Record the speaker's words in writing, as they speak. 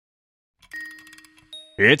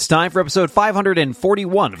It's time for episode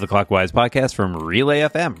 541 of the Clockwise podcast from Relay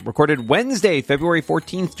FM, recorded Wednesday, February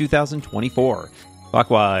 14th, 2024.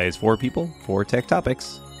 Clockwise, 4 people, 4 tech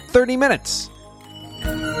topics, 30 minutes.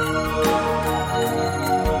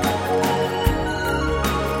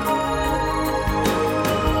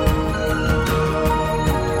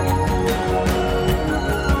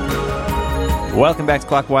 Welcome back to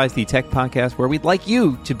Clockwise, the tech podcast where we'd like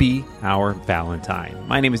you to be our Valentine.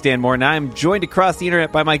 My name is Dan Moore, and I'm joined across the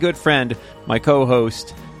internet by my good friend, my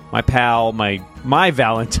co-host, my pal, my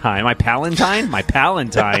Valentine, my Palantine? My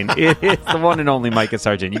Palantine. It's the one and only Micah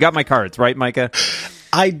Sargent. You got my cards, right, Micah?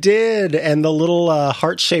 I did, and the little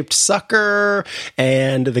heart-shaped sucker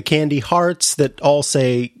and the candy hearts that all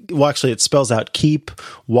say, well, actually, it spells out keep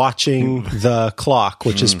watching the clock,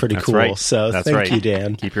 which is pretty cool. Right. So thank you,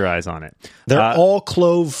 Dan. Keep your eyes on it. They're all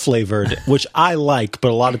clove-flavored, which I like,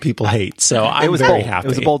 but a lot of people hate, so I'm very happy. It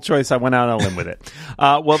was a bold choice. I went out on a limb with it.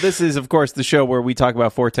 Well, this is, of course, the show where we talk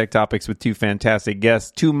about 4 tech topics with 2 fantastic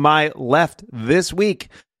guests. To my left this week,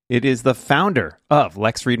 it is the founder of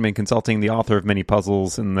Lex Friedman Consulting, the author of many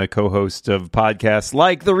puzzles, and the co-host of podcasts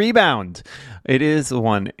like The Rebound. It is the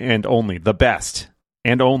one and only, the best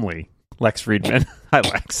and only Lex Friedman. Hi,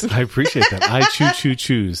 Lex. I appreciate that. I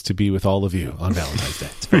choose to be with all of you on Valentine's Day.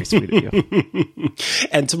 It's very sweet of you.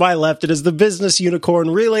 And to my left, it is the business unicorn,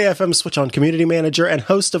 Relay FM Switch On community manager, and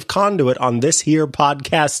host of Conduit on this here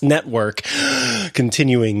podcast network.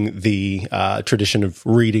 Continuing the tradition of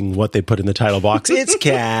reading what they put in the title box, it's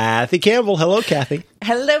Kathy Campbell. Hello, Kathy.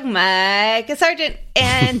 Hello, Micah Sargent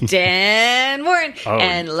and Dan Warren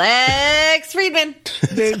and Lex Friedman.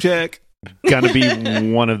 Name check. Gonna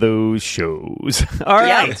be one of those shows. All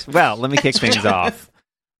right. Yeah. Well, let me kick things off.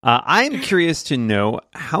 I'm curious to know,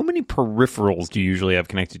 how many peripherals do you usually have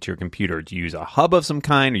connected to your computer? Do you use a hub of some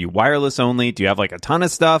kind? Are you wireless only? Do you have like a ton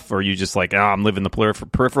of stuff? Or are you just like, I'm living the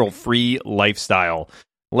peripheral-free lifestyle?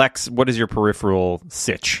 Lex, what is your peripheral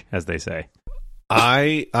sitch, as they say?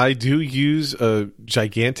 I do use a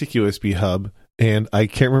gigantic USB hub, and I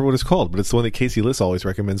can't remember what it's called, but it's the one that Casey Liss always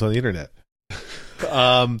recommends on the internet.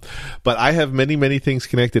 But I have many things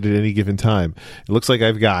connected at any given time. It looks like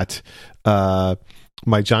I've got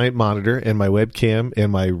my giant monitor and my webcam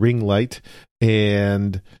and my ring light,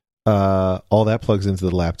 and all that plugs into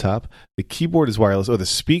the laptop. The keyboard is wireless. The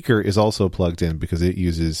speaker is also plugged in because it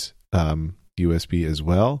uses USB as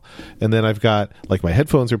well. And then I've got, like, my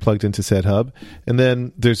headphones are plugged into said hub, and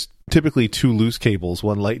then there's typically 2 loose cables,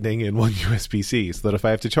 one lightning and one USB-C, so that if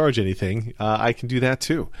I have to charge anything, I can do that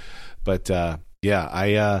too. But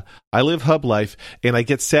yeah, I live hub life, and I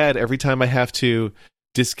get sad every time I have to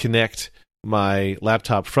disconnect my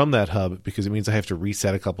laptop from that hub, because it means I have to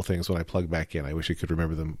reset a couple things when I plug back in. I wish I could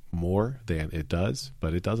remember them more than it does,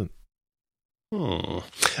 but it doesn't.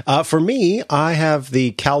 For me, I have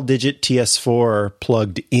the CalDigit TS4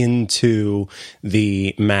 plugged into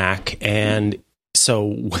the Mac, and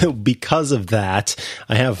so because of that,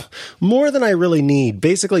 I have more than I really need.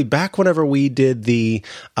 Basically, back whenever we did the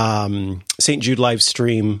St. Jude live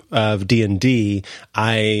stream of D&D,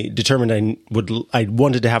 I determined I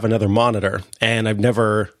wanted to have another monitor, and I've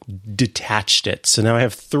never detached it. So now I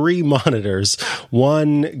have 3 monitors,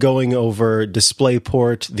 one going over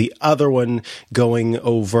DisplayPort, the other one going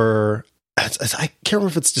over, I can't remember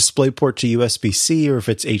if it's DisplayPort to USB-C or if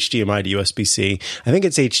it's HDMI to USB-C. I think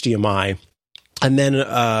it's HDMI. And then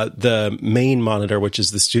the main monitor, which is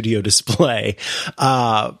the studio display.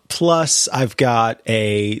 Plus, I've got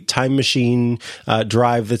a Time Machine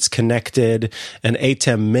drive that's connected, an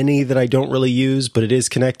ATEM Mini that I don't really use, but it is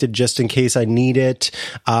connected just in case I need it.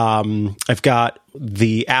 I've got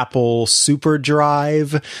the Apple Super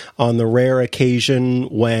Drive on the rare occasion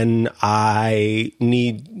when I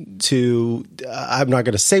need to, I'm not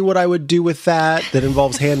going to say what I would do with that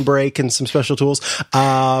involves Handbrake and some special tools,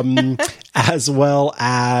 as well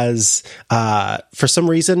as, for some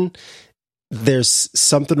reason, there's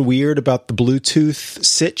something weird about the Bluetooth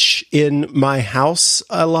sitch in my house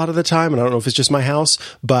a lot of the time. And I don't know if it's just my house,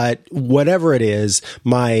 but whatever it is,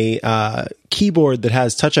 my keyboard that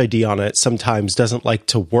has Touch ID on it sometimes doesn't like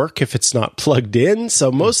to work if it's not plugged in.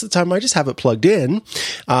 So most of the time I just have it plugged in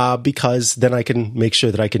because then I can make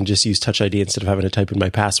sure that I can just use Touch ID instead of having to type in my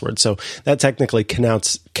password. So that technically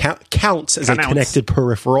counts as a connected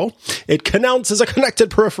peripheral. It counts as a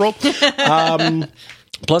connected peripheral.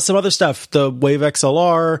 Plus some other stuff, the Wave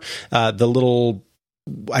XLR, the little,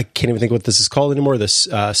 I can't even think what this is called anymore, this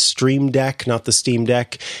Stream Deck, not the Steam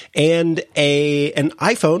Deck, and an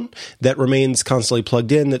iPhone that remains constantly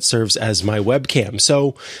plugged in that serves as my webcam.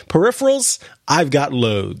 So peripherals, I've got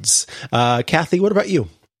loads. Kathy, what about you?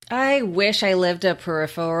 I wish I lived a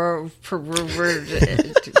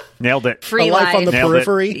Nailed it. free A life on the Nailed it.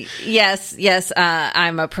 periphery. Yes.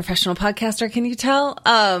 I'm a professional podcaster. Can you tell?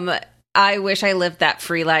 I wish I lived that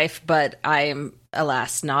free life, but I'm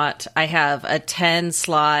alas not. I have a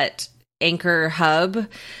 10-slot Anchor hub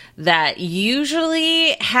that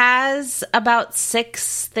usually has about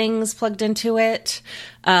 6 things plugged into it.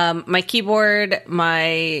 My keyboard,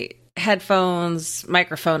 my headphones,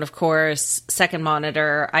 microphone, of course, second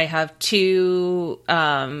monitor. I have 2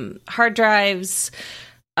 hard drives.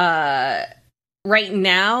 Right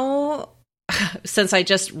now, since I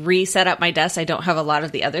just reset up my desk, I don't have a lot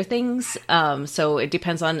of the other things. So it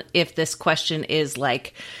depends on if this question is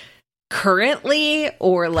like currently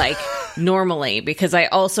or like normally, because I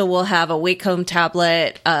also will have a Wacom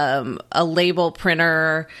tablet, a label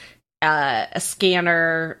printer, a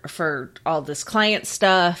scanner for all this client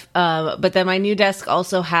stuff. But then my new desk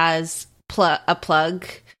also has a plug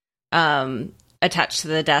attached to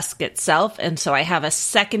the desk itself. And so I have a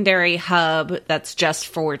secondary hub that's just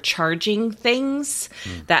for charging things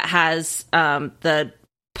that has the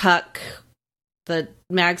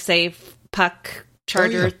MagSafe puck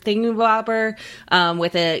charger thingamabobber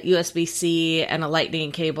with a USB-C and a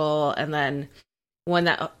lightning cable. And then one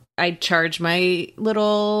that I charge my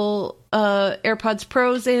little AirPods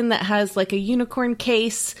Pros in that has like a unicorn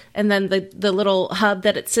case, and then the little hub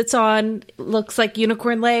that it sits on looks like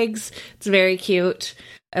unicorn legs. It's very cute.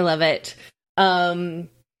 I love it.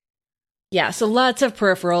 Yeah, so lots of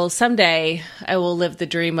peripherals. Someday I will live the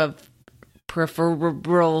dream of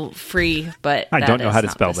peripheral free, but I don't know how to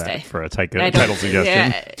not spell this that day. for a title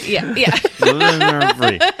suggestion. Yeah.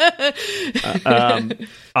 Free.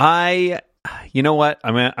 You know what?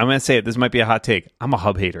 I'm gonna say it. This might be a hot take. I'm a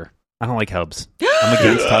hub hater. I don't like hubs. I'm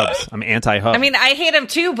against hubs. I'm anti-hub. I mean, I hate them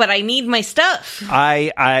too, but I need my stuff.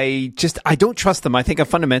 I don't trust them. I think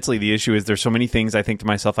fundamentally the issue is there's so many things I think to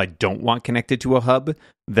myself I don't want connected to a hub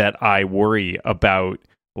that I worry about,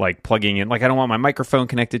 like plugging in. Like I don't want my microphone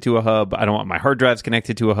connected to a hub. I don't want my hard drives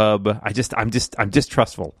connected to a hub. I'm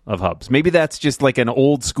distrustful of hubs. Maybe that's just like an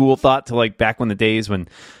old school thought to like back when the days when,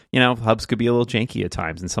 hubs could be a little janky at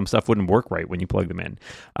times and some stuff wouldn't work right when you plug them in.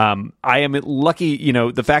 I am lucky,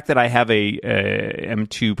 the fact that I have a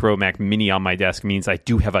M2 Pro Mac Mini on my desk means I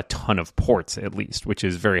do have a ton of ports at least, which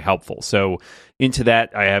is very helpful. So into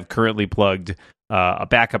that, I have currently plugged a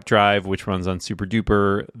backup drive, which runs on Super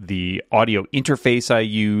Duper, the audio interface I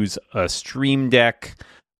use, a Stream Deck,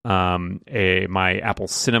 my Apple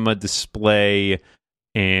Cinema display,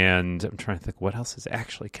 and I'm trying to think what else is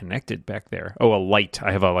actually connected back there. Oh, a light.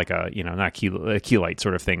 I have not a key light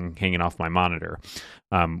sort of thing hanging off my monitor,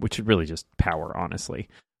 which is really just power, honestly.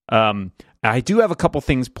 I do have a couple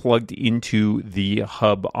things plugged into the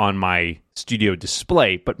hub on my studio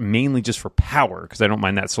display, but mainly just for power because I don't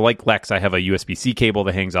mind that. So like Lex, I have a USB-C cable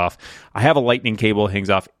that hangs off. I have a lightning cable that hangs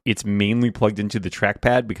off. It's mainly plugged into the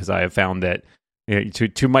trackpad because I have found that,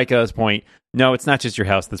 to Micah's point, no, it's not just your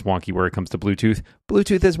house that's wonky where it comes to Bluetooth.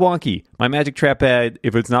 Bluetooth is wonky. My Magic Trackpad,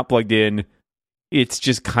 if it's not plugged in, it's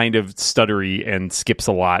just kind of stuttery and skips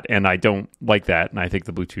a lot, and I don't like that. And I think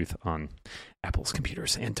the Bluetooth on Apple's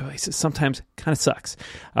computers and devices sometimes kind of sucks.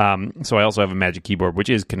 So I also have a Magic Keyboard, which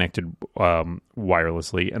is connected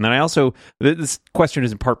wirelessly. And then I also, this question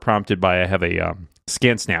is in part prompted by I have a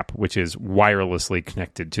ScanSnap, which is wirelessly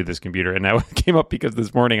connected to this computer. And that came up because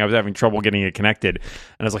this morning I was having trouble getting it connected. And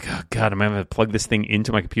I was like, oh, God, am I going to plug this thing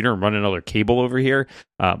into my computer and run another cable over here?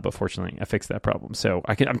 But fortunately, I fixed that problem. So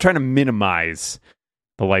I'm trying to minimize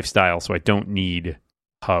the lifestyle so I don't need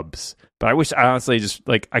hubs. But I honestly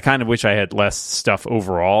I kind of wish I had less stuff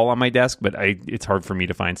overall on my desk, but it's hard for me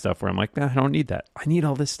to find stuff where I'm like, I don't need that. I need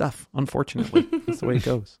all this stuff, unfortunately. That's the way it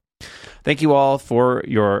goes. Thank you all for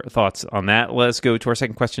your thoughts on that. Let's go to our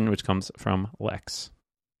second question, which comes from Lex.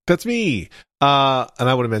 That's me. And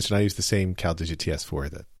I want to mention I use the same CalDigit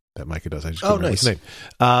TS4 that Micah does. I just couldn't remember his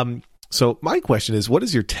name. So my question is, what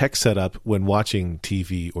is your tech setup when watching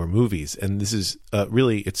TV or movies? And this is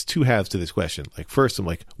really, it's two halves to this question. Like first, I'm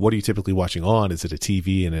like, what are you typically watching on? Is it a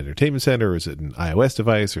TV and entertainment center? Or is it an iOS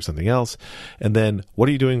device or something else? And then what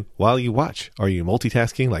are you doing while you watch? Are you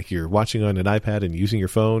multitasking, like you're watching on an iPad and using your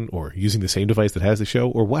phone or using the same device that has the show,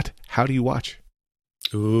 or what? How do you watch?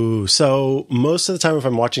 Ooh, so most of the time if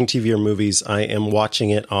I'm watching TV or movies, I am watching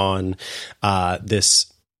it on this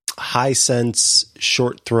Hisense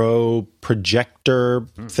short throw projector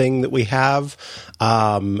thing that we have.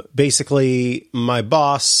 Basically, my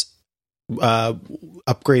boss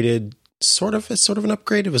upgraded. It's sort of an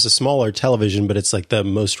upgrade. It was a smaller television, but it's like the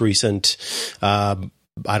most recent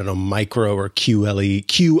I don't know, micro or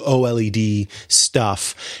QOLED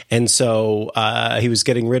stuff. And so he was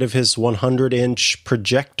getting rid of his 100-inch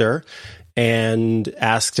projector and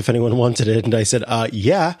asked if anyone wanted it. And I said,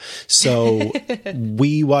 yeah. So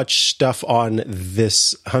we watch stuff on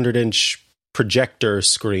this 100-inch projector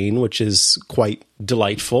screen, which is quite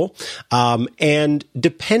delightful. And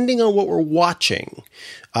depending on what we're watching,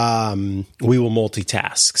 we will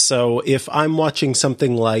multitask. So if I'm watching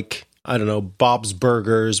something like, I don't know, Bob's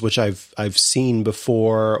Burgers, which I've seen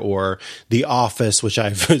before, or The Office, which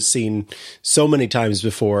I've seen so many times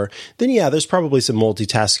before, then yeah, there's probably some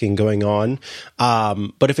multitasking going on.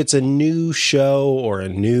 But if it's a new show or a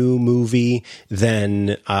new movie,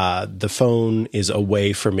 then the phone is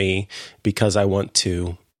away from me because I want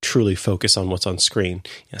to truly focus on what's on screen.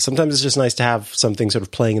 Yeah, sometimes it's just nice to have something sort of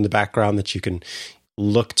playing in the background that you can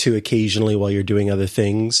look to occasionally while you're doing other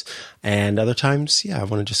things, and other times, yeah, I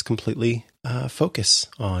want to just completely focus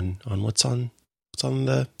on what's on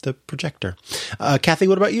the projector. Kathy,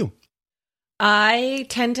 what about you? I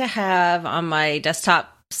tend to have on my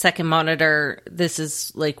desktop second monitor. This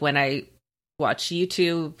is like when I watch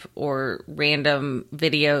YouTube or random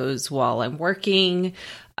videos while I'm working.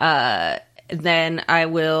 Then I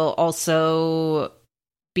will also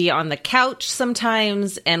be on the couch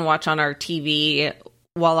sometimes and watch on our TV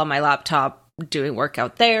while on my laptop doing work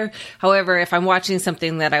out there. However, if I'm watching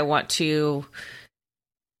something that I want to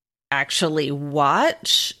actually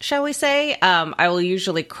watch, shall we say, I will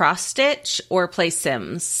usually cross stitch or play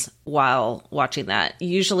Sims while watching that,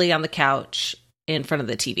 usually on the couch in front of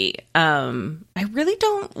the TV. I really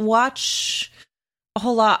don't watch a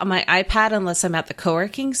whole lot on my iPad unless I'm at the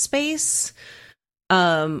co-working space,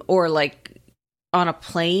 or like on a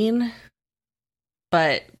plane.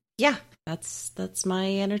 But yeah, that's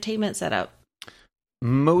my entertainment setup.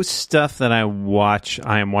 Most stuff that I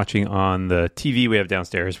am watching on the TV we have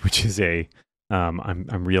downstairs, which is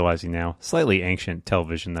I'm realizing now, slightly ancient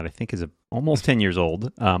television that I think is almost 10 years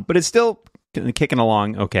old, but it's still kicking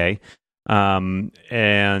along okay. And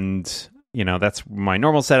that's my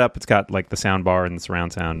normal setup. It's got like the sound bar and the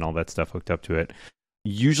surround sound and all that stuff hooked up to it.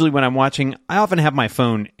 Usually when I'm watching, I often have my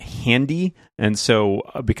phone handy. And so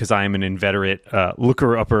because I'm an inveterate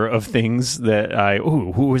looker-upper of things that who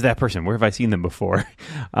was that person? Where have I seen them before?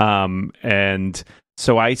 And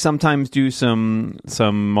so I sometimes do some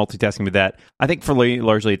multitasking with that. I think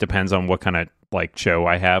largely it depends on what kind of like show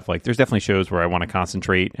I have. Like there's definitely shows where I want to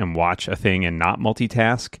concentrate and watch a thing and not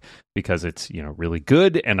multitask because it's really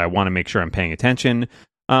good and I want to make sure I'm paying attention.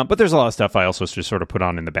 But there's a lot of stuff I also just sort of put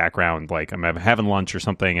on in the background, like I'm having lunch or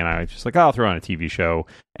something, and I just like, I'll throw on a TV show,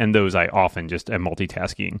 and those I often just am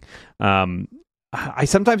multitasking. I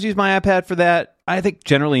sometimes use my iPad for that. I think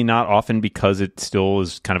generally not often because it still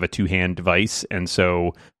is kind of a two-hand device, and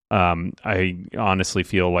so I honestly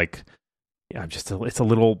feel like it's a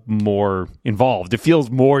little more involved. It feels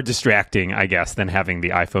more distracting, I guess, than having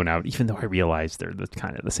the iPhone out, even though I realize they're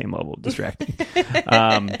kind of the same level of distracting.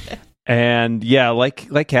 And yeah,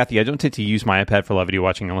 like Kathy, I don't tend to use my iPad for a lot of video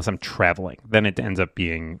watching unless I'm traveling. Then it ends up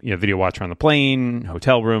being video watcher on the plane,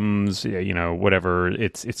 hotel rooms, whatever.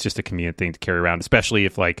 It's just a convenient thing to carry around, especially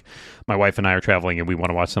if like my wife and I are traveling and we want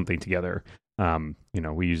to watch something together.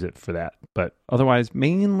 We use it for that. But otherwise,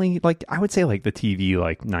 mainly like I would say like the TV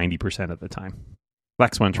like 90% of the time.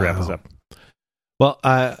 Lex, why don't you wrap us up? Well,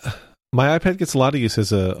 my iPad gets a lot of use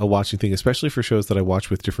as a watching thing, especially for shows that I watch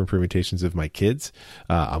with different permutations of my kids.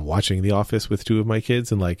 I'm watching The Office with two of my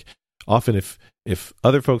kids, and like often if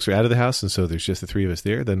other folks are out of the house and so there's just the three of us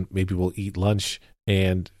there, then maybe we'll eat lunch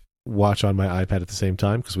and watch on my iPad at the same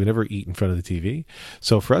time because we never eat in front of the TV.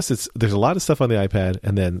 So for us, there's a lot of stuff on the iPad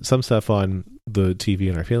and then some stuff on the TV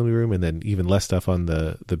in our family room and then even less stuff on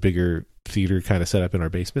the bigger theater kind of setup in our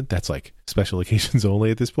basement. That's like special occasions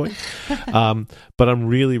only at this point. But I'm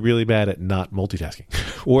really, really bad at not multitasking,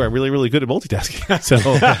 or I'm really, really good at multitasking. So,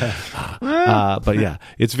 but yeah,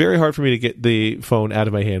 it's very hard for me to get the phone out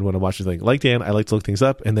of my hand when I'm watching something. Like Dan, I like to look things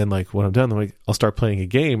up, and then like when I'm done, I'll start playing a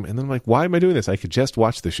game, and then I'm like, why am I doing this? I could just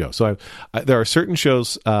watch the show. So there are certain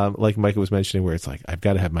shows, like Micah was mentioning, where it's like I've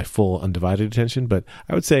got to have my full undivided attention. But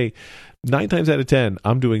I would say 9 times out of 10,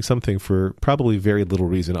 I'm doing something for probably very little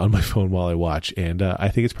reason on my phone while I watch, and I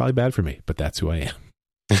think it's probably bad for me, but that's who I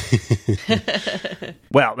am.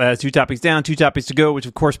 Well, that's 2 topics down, 2 topics to go, which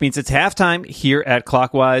of course means it's halftime here at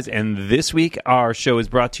Clockwise. And this week, our show is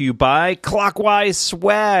brought to you by Clockwise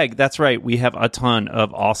Swag. That's right. We have a ton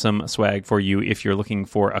of awesome swag for you. If you're looking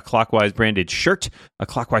for a Clockwise branded shirt, a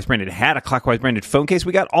Clockwise branded hat, a Clockwise branded phone case,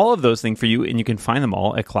 we got all of those things for you, and you can find them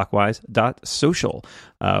all at clockwise.social.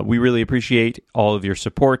 We really appreciate all of your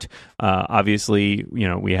support. Obviously,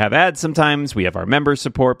 we have ads sometimes. We have our members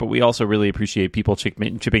support, but we also really appreciate people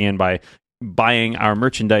chipping in by buying our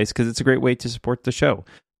merchandise because it's a great way to support the show.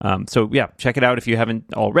 So yeah, check it out if you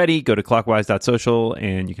haven't already. Go to clockwise.social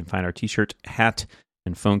and you can find our t-shirt, hat,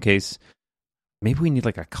 and phone case. Maybe we need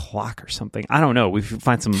like a clock or something. I don't know. We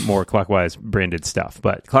find some more Clockwise branded stuff,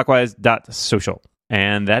 but clockwise.social.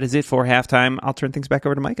 And that is it for halftime. I'll turn things back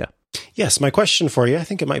over to Micah. Yes, my question for you, I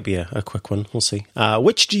think it might be a quick one. We'll see.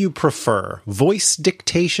 Which do you prefer, voice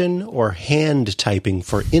dictation or hand typing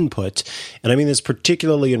for input? And I mean this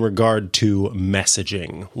particularly in regard to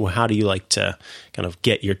messaging. Well, how do you like to kind of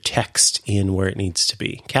get your text in where it needs to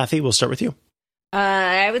be? Kathy, we'll start with you.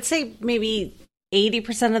 I would say maybe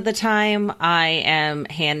 80% of the time I am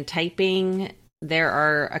hand typing. There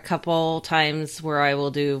are a couple times where I will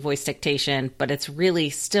do voice dictation, but it's really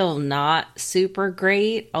still not super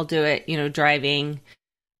great. I'll do it, driving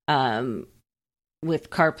with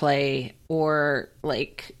CarPlay, or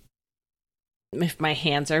like if my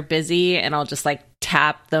hands are busy and I'll just like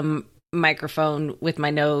tap the microphone with my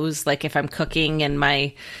nose, like if I'm cooking and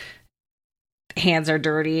my hands are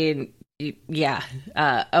dirty. And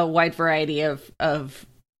a wide variety of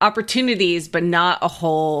opportunities, but not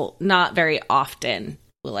very often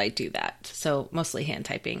will I do that. So mostly hand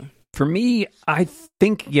typing. For me, I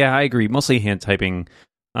think, I agree. Mostly hand typing.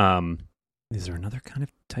 Is there another kind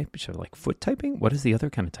of type? Like foot typing? What is the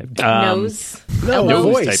other kind of typing? Nose. No,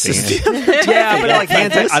 voice typing. Yeah, but like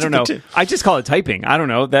hand typing. I don't know. I just call it typing. I don't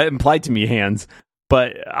know. That implied to me hands.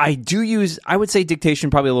 But I would say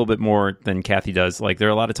dictation probably a little bit more than Kathy does. Like there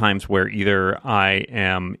are a lot of times where either I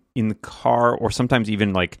am in the car or sometimes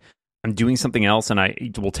even like I'm doing something else and I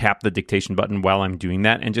will tap the dictation button while I'm doing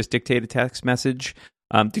that and just dictate a text message.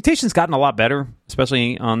 Dictation's gotten a lot better,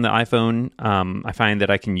 especially on the iPhone. I find that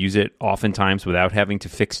I can use it oftentimes without having to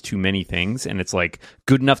fix too many things. And it's like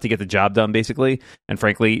good enough to get the job done, basically. And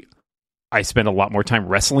frankly, I spend a lot more time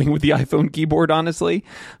wrestling with the iPhone keyboard, honestly.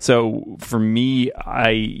 So for me,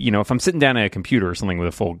 if I'm sitting down at a computer or something with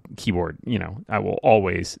a full keyboard, I will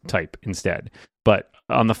always type instead. But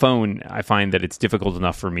on the phone, I find that it's difficult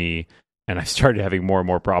enough for me, and I started having more and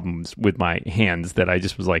more problems with my hands that I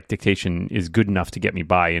just was like, dictation is good enough to get me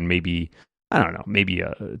by, and maybe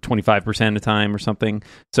 25% of the time or something.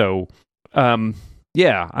 So, I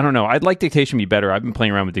don't know. I'd like dictation to be better. I've been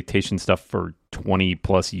playing around with dictation stuff for 20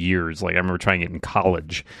 plus years. Like I remember trying it in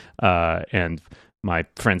college, and my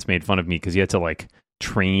friends made fun of me because you had to like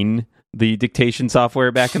train the dictation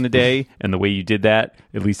software back in the day. And the way you did that,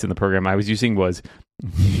 at least in the program I was using, was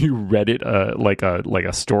you read it like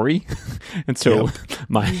a story. And so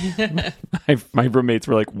my roommates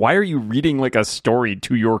were like, why are you reading like a story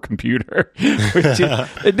to your computer? Which is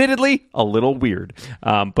admittedly a little weird.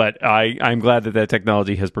 But I'm glad that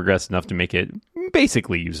technology has progressed enough to make it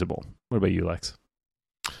basically usable. What about you, Lex?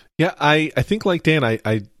 Yeah, I think like Dan,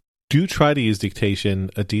 I do try to use dictation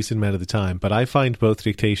a decent amount of the time, but I find both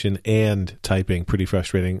dictation and typing pretty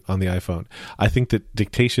frustrating on the iPhone. I think that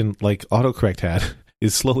dictation, like autocorrect had,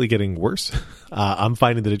 is slowly getting worse. I'm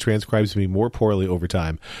finding that it transcribes me more poorly over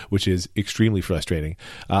time, which is extremely frustrating.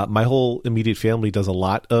 My whole immediate family does a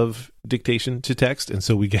lot of dictation to text, and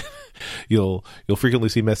so we get you'll frequently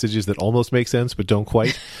see messages that almost make sense but don't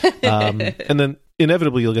quite, and then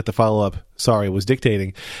inevitably you'll get the follow-up, sorry, I was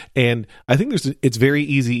dictating. And I think it's very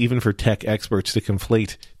easy even for tech experts to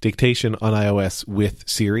conflate dictation on iOS with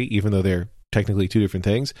Siri, even though they're technically two different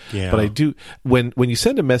things. Yeah. But I do, when you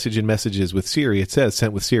send a message in Messages with Siri, it says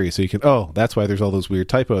sent with Siri, so you can, that's why there's all those weird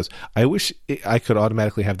typos. I wish I could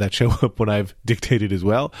automatically have that show up when I've dictated as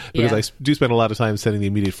well, because I do spend a lot of time sending the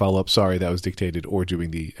immediate follow-up, sorry, that was dictated, or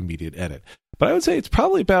doing the immediate edit. But I would say it's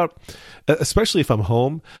probably about, especially if I'm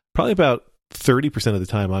home, probably about 30% of the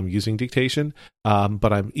time I'm using dictation,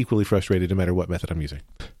 but I'm equally frustrated no matter what method I'm using.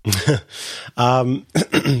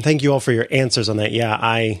 Thank you all for your answers on that. Yeah,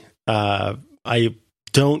 I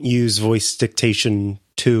don't use voice dictation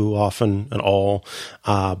too often at all,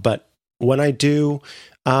 but when I do,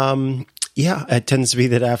 it tends to be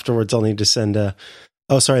that afterwards I'll need to send a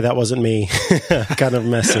 "oh, sorry, that wasn't me" kind of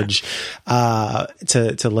message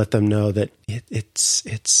to let them know that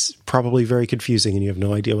it's probably very confusing and you have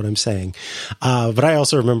no idea what I'm saying. But I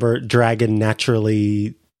also remember Dragon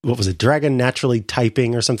naturally what was it, Dragon Naturally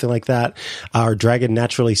Typing or something like that. Or Dragon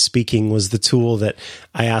Naturally Speaking was the tool that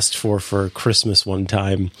I asked for Christmas one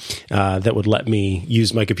time that would let me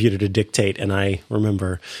use my computer to dictate. And I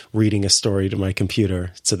remember reading a story to my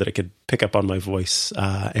computer so that it could pick up on my voice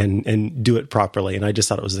and do it properly. And I just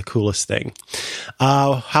thought it was the coolest thing.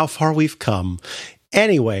 How far we've come.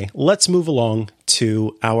 Anyway, let's move along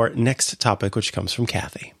to our next topic, which comes from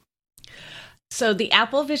Kathy. So the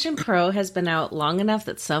Apple Vision Pro has been out long enough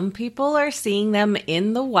that some people are seeing them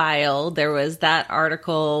in the wild. There was that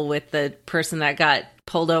article with the person that got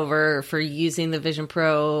pulled over for using the Vision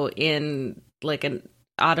Pro in like an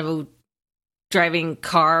auto driving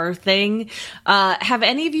car thing. Have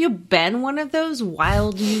any of you been one of those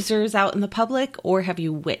wild users out in the public, or have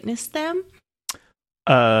you witnessed them?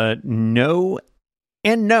 No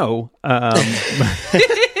and no.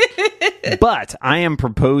 But I am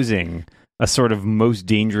proposing a sort of most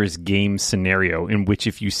dangerous game scenario in which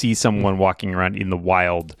if you see someone walking around in the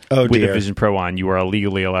wild with a Vision Pro on, you are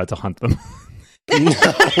illegally allowed to hunt them. No,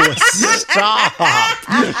 stop.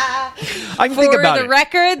 I can For think about the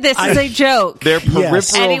record, this is a joke. Their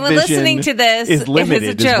peripheral Anyone vision listening to this is limited, it is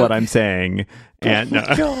a joke. is what I'm saying. And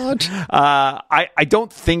God. I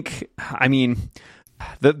don't think. I mean,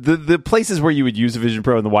 the places where you would use a Vision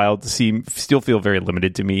Pro in the wild still feel very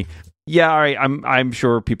limited to me. Yeah, all right. I'm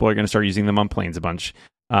sure people are going to start using them on planes a bunch.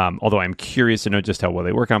 Although I'm curious to know just how well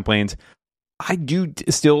they work on planes. I do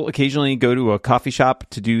still occasionally go to a coffee shop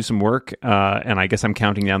to do some work, and I guess I'm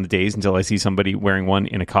counting down the days until I see somebody wearing one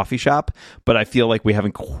in a coffee shop. But I feel like we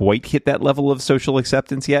haven't quite hit that level of social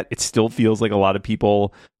acceptance yet. It still feels like a lot of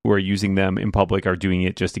people who are using them in public are doing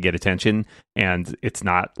it just to get attention, and it's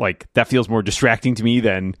not like that feels more distracting to me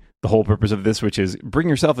than the whole purpose of this, which is bring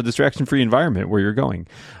yourself a distraction-free environment where you're going.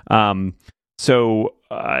 So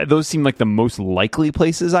those seem like the most likely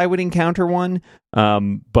places I would encounter one.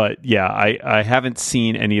 But yeah, I haven't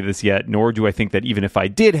seen any of this yet, nor do I think that even if I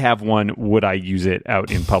did have one, would I use it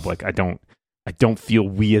out in public. I don't feel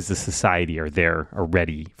we as a society are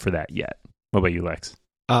ready for that yet. What about you, Lex?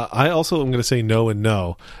 I also am going to say no and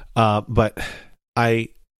no. But I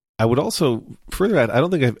would also further add, I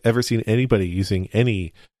don't think I've ever seen anybody using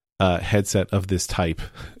any headset of this type,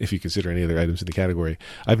 if you consider any other items in the category.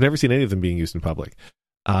 I've never seen any of them being used in public.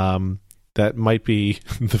 That might be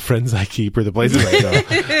the friends I keep or the places I go,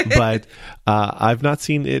 but I've not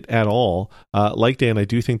seen it at all. Like Dan, I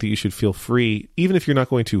do think that you should feel free, even if you're not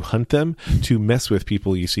going to hunt them, to mess with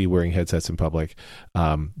people you see wearing headsets in public,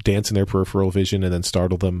 dance in their peripheral vision and then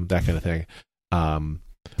startle them, that kind of thing.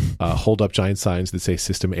 Hold up giant signs that say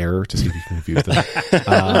system error to see if you can confuse them.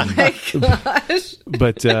 Oh my gosh.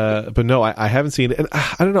 But no, I haven't seen it. And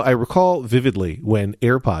I don't know. I recall vividly when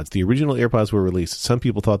the original AirPods were released, some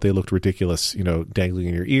people thought they looked ridiculous, dangling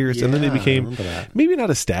in your ears. And then they became maybe not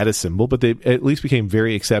a status symbol, but they at least became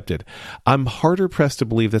very accepted. I'm harder pressed to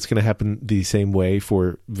believe that's going to happen the same way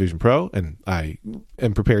for Vision Pro. And I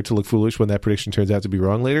am prepared to look foolish when that prediction turns out to be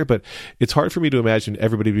wrong later. But it's hard for me to imagine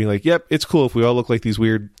everybody being like, yep, it's cool if we all look like these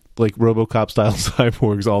weird, like RoboCop style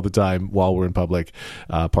cyborgs all the time while we're in public,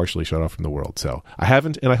 partially shut off from the world. So I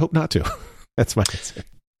haven't, and I hope not to. That's my answer.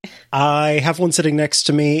 I have one sitting next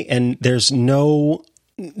to me, and there's no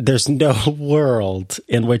world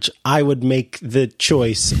in which I would make the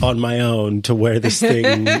choice on my own to wear this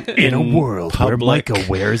thing in a world public. Where Micah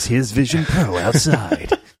wears his Vision Pro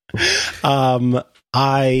outside. I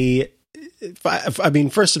mean,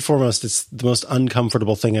 first and foremost, it's the most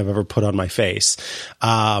uncomfortable thing I've ever put on my face.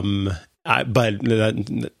 But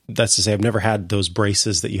that's to say, I've never had those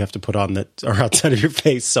braces that you have to put on that are outside of your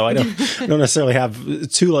face, so I don't necessarily have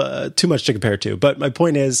too much to compare to. But my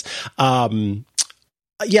point is, no,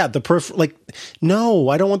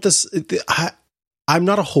 I don't want this. I'm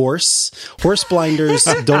not a horse. Horse blinders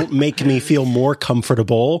don't make me feel more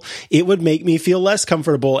comfortable. It would make me feel less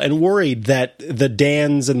comfortable and worried that the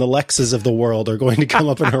Dans and the Lexes of the world are going to come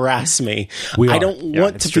up and harass me. I don't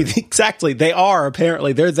want to be exactly. They are,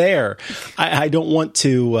 apparently. They're there. I don't want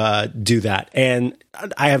to do that. And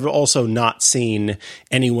I have also not seen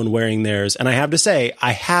anyone wearing theirs. And I have to say,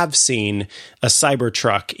 I have seen a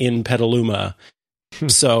Cybertruck in Petaluma.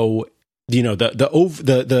 So,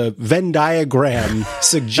 the Venn diagram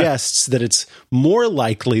suggests that it's more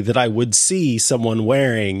likely that I would see someone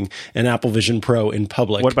wearing an Apple Vision Pro in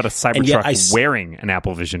public. What about a Cybertruck wearing an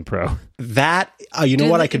Apple Vision Pro? That,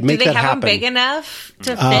 what? I could make that happen. Do they have them big enough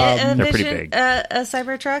to fit a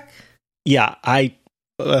Cybertruck? Yeah, I'll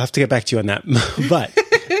have to get back to you on that. But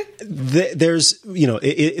there's,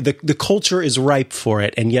 the culture is ripe for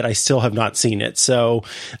it, and yet I still have not seen it. So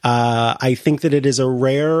I think that it is a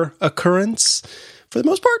rare occurrence, for the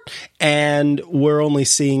most part. And we're only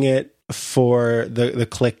seeing it for the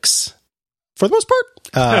clicks for the most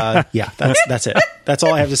part. Yeah, that's it. That's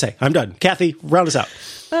all I have to say. I'm done. Kathy, round us out.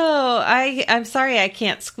 Oh, I'm sorry I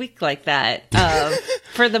can't squeak like that.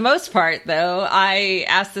 For the most part, though, I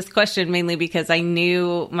asked this question mainly because I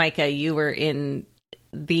knew, Micah, you were in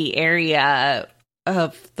the area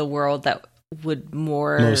of the world that would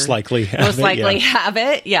most likely have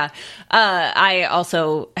it. Yeah. I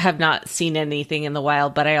also have not seen anything in the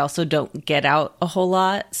wild, but I also don't get out a whole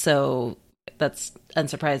lot, so that's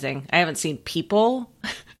unsurprising. I haven't seen people,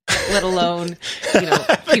 let alone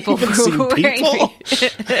people who are wearing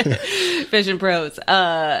Vision Pros.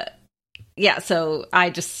 Yeah, so I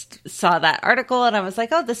just saw that article and I was like,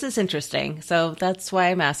 oh, this is interesting. So that's why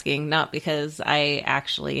I'm asking, not because I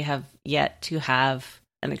actually have yet to have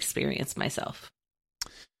an experience myself.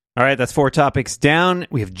 All right, that's 4 topics down.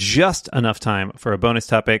 We have just enough time for a bonus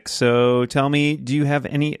topic. So tell me, do you have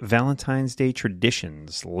any Valentine's Day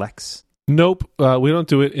traditions, Lex? Nope, we don't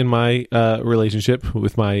do it in my relationship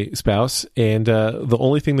with my spouse. And the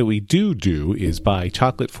only thing that we do is buy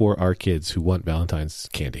chocolate for our kids who want Valentine's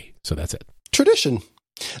candy. So that's it. Tradition.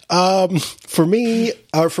 For me,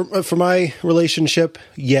 for my relationship,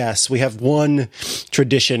 yes, we have one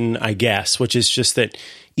tradition, I guess, which is just that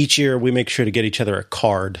each year we make sure to get each other a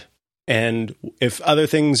card. And if other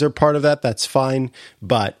things are part of that, that's fine.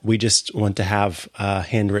 But we just want to have a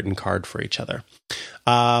handwritten card for each other.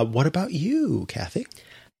 What about you, Kathy?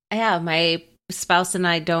 Yeah, my spouse and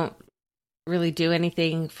I don't really do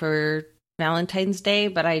anything for Valentine's Day,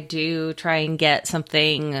 but I do try and get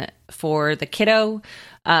something for the kiddo.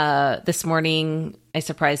 This morning, I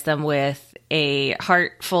surprised them with a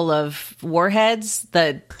heart full of warheads,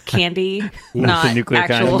 the candy, not the nuclear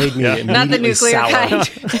actual, kind. not the nuclear kind,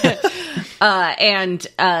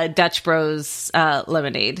 and Dutch Bros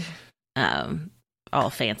lemonade, all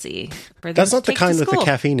fancy. That's not the kind with the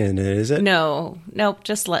caffeine in it, is it? No, nope,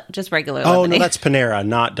 just regular. Oh lemonade. no, that's Panera,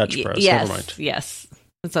 not Dutch Bros. Yes, never mind. Yes,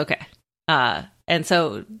 it's okay. And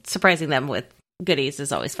so surprising them with goodies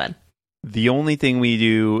is always fun. The only thing we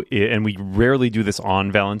do, and we rarely do this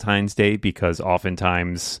on Valentine's Day because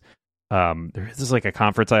oftentimes there is like a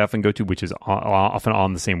conference I often go to, which is often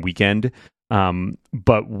on the same weekend.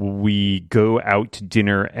 But we go out to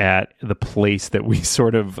dinner at the place that we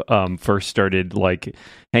sort of first started like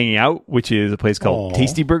hanging out, which is a place called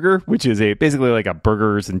Tasty Burger, which is basically like a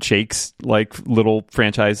burgers and shakes like little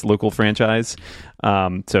franchise, local franchise.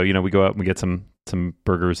 So we go out and we get some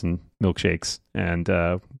burgers and milkshakes and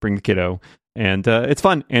bring the kiddo, and it's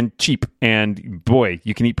fun and cheap, and boy,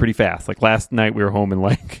 you can eat pretty fast. Like last night we were home in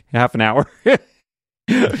like half an hour.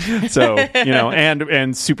 So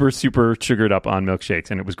and super sugared up on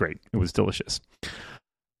milkshakes, and it was great. It was delicious.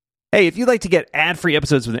 Hey, if you'd like to get ad-free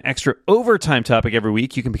episodes with an extra overtime topic every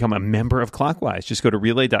week, you can become a member of Clockwise. Just go to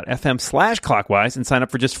relay.fm/clockwise and sign up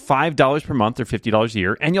for just $5 per month or $50 a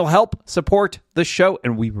year, and you'll help support the show,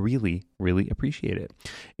 and we really, really appreciate it.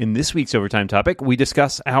 In this week's overtime topic, we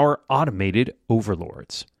discuss our automated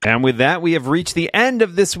overlords. And with that, we have reached the end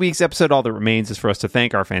of this week's episode. All that remains is for us to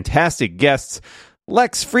thank our fantastic guests,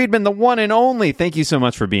 Lex Friedman, the one and only. Thank you so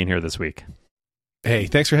much for being here this week. Hey,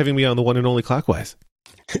 thanks for having me on the one and only Clockwise.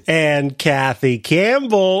 And Kathy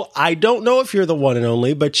Campbell. I don't know if you're the one and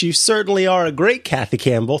only, but you certainly are a great Kathy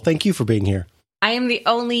Campbell. Thank you for being here. I am the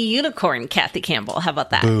only unicorn Kathy Campbell. How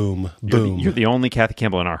about that? Boom. You're the only Kathy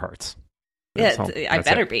Campbell in our hearts. I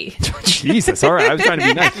better be. Jesus. All right. I was trying to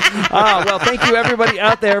be nice. Well, thank you, everybody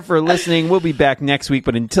out there, for listening. We'll be back next week.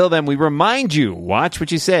 But until then, we remind you, watch what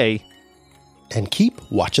you say. And keep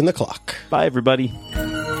watching the clock. Bye, everybody.